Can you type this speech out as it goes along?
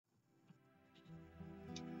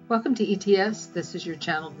Welcome to ETS. This is your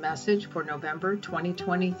channeled message for November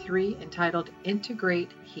 2023 entitled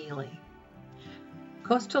Integrate Healing.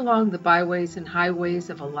 Coast along the byways and highways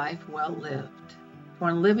of a life well lived. For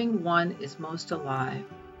in living one is most alive.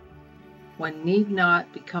 One need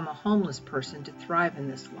not become a homeless person to thrive in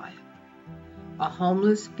this life. A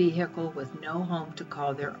homeless vehicle with no home to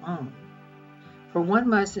call their own. For one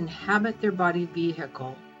must inhabit their body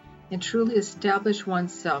vehicle and truly establish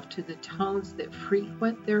oneself to the tones that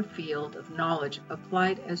frequent their field of knowledge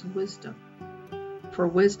applied as wisdom. For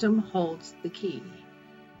wisdom holds the key,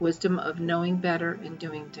 wisdom of knowing better and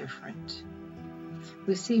doing different.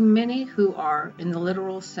 We see many who are, in the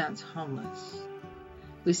literal sense, homeless.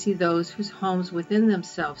 We see those whose homes within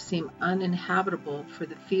themselves seem uninhabitable, for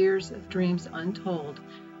the fears of dreams untold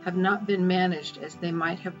have not been managed as they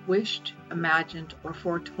might have wished, imagined, or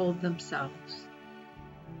foretold themselves.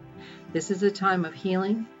 This is a time of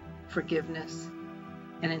healing, forgiveness,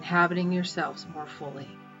 and inhabiting yourselves more fully,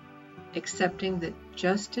 accepting that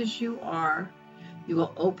just as you are, you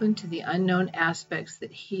will open to the unknown aspects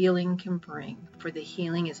that healing can bring, for the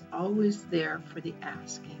healing is always there for the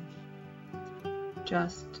asking.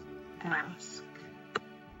 Just ask.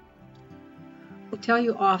 We tell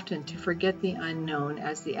you often to forget the unknown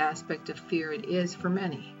as the aspect of fear it is for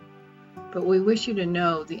many, but we wish you to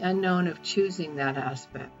know the unknown of choosing that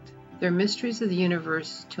aspect. There are mysteries of the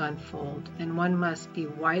universe to unfold, and one must be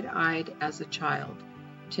wide-eyed as a child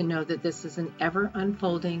to know that this is an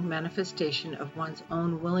ever-unfolding manifestation of one's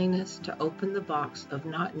own willingness to open the box of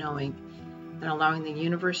not knowing and allowing the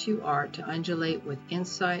universe you are to undulate with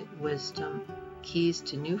insight, wisdom, keys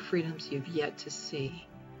to new freedoms you've yet to see.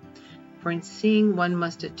 For in seeing, one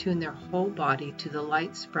must attune their whole body to the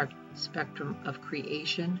light spectrum of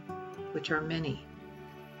creation, which are many.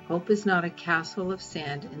 Hope is not a castle of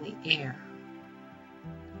sand in the air.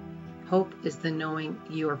 Hope is the knowing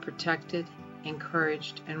you are protected,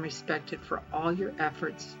 encouraged, and respected for all your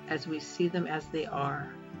efforts as we see them as they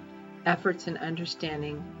are, efforts in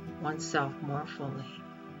understanding oneself more fully.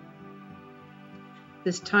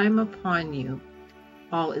 This time upon you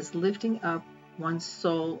all is lifting up one's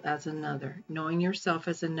soul as another, knowing yourself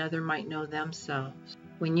as another might know themselves.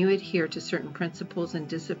 When you adhere to certain principles and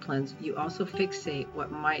disciplines, you also fixate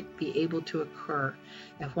what might be able to occur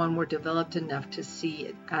if one were developed enough to see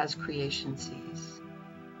it as creation sees.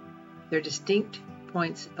 There are distinct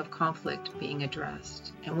points of conflict being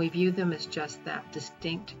addressed, and we view them as just that,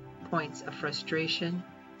 distinct points of frustration,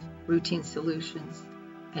 routine solutions,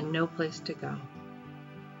 and no place to go.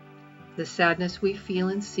 The sadness we feel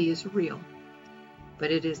and see is real, but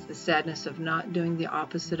it is the sadness of not doing the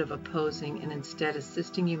opposite of opposing and instead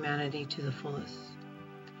assisting humanity to the fullest.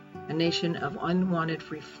 A nation of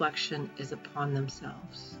unwanted reflection is upon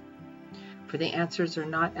themselves. For the answers are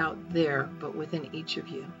not out there, but within each of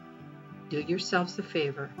you. Do yourselves a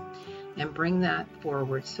favor and bring that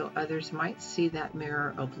forward so others might see that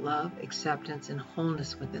mirror of love, acceptance, and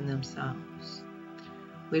wholeness within themselves.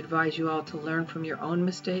 We advise you all to learn from your own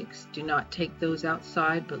mistakes. Do not take those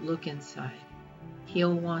outside, but look inside.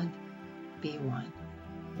 Heal one, be one.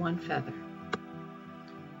 One feather.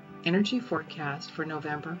 Energy forecast for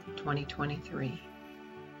November 2023.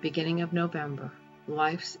 Beginning of November.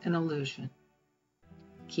 Life's an illusion.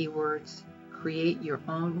 Keywords: create your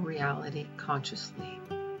own reality consciously.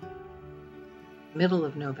 Middle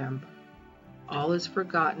of November. All is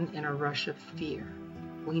forgotten in a rush of fear.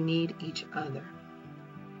 We need each other.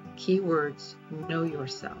 Keywords: know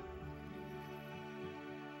yourself.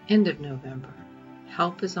 End of November.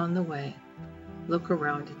 Help is on the way. Look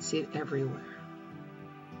around and see it everywhere.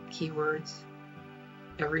 Keywords: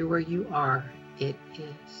 everywhere you are, it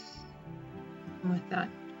is. And with that,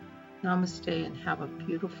 namaste and have a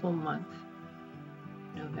beautiful month,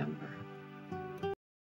 November.